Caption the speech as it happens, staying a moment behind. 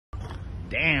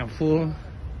Damn, fool.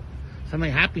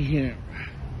 Something happened here.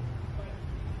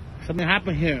 Something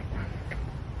happened here.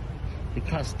 They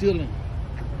caught stealing.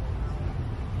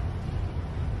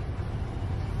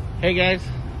 Hey, guys.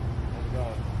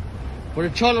 Were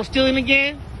the cholos stealing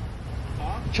again?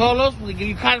 Huh? Cholos?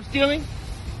 You caught them stealing?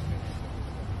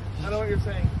 I don't know what you're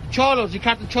saying. Cholos. You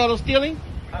caught the cholos stealing?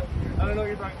 I don't know what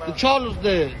you're talking about. The cholos,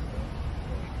 the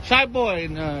shy boy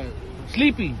and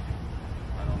Sleepy.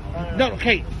 I don't No, know.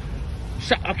 okay.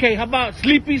 Okay, how about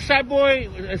Sleepy, shy boy,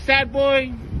 sad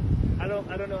boy? I don't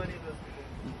know any of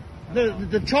those people.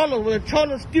 The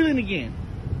cholos stealing again.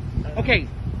 Okay,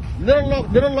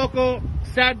 little loco,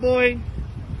 sad boy.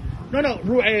 No,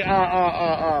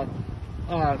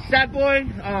 sad boy,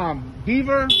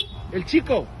 Beaver, El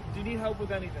Chico. Do you need help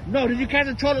with anything? No, did you catch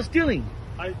the cholos stealing?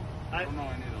 I don't know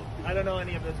any of those. I don't know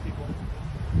any of those people.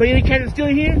 But you didn't catch them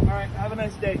stealing here? All right, have a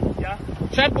nice day. Yeah.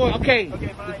 Sad boy, okay.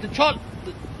 Okay, bye. The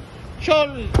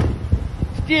cholos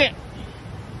steal.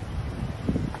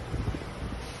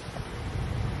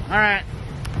 All right.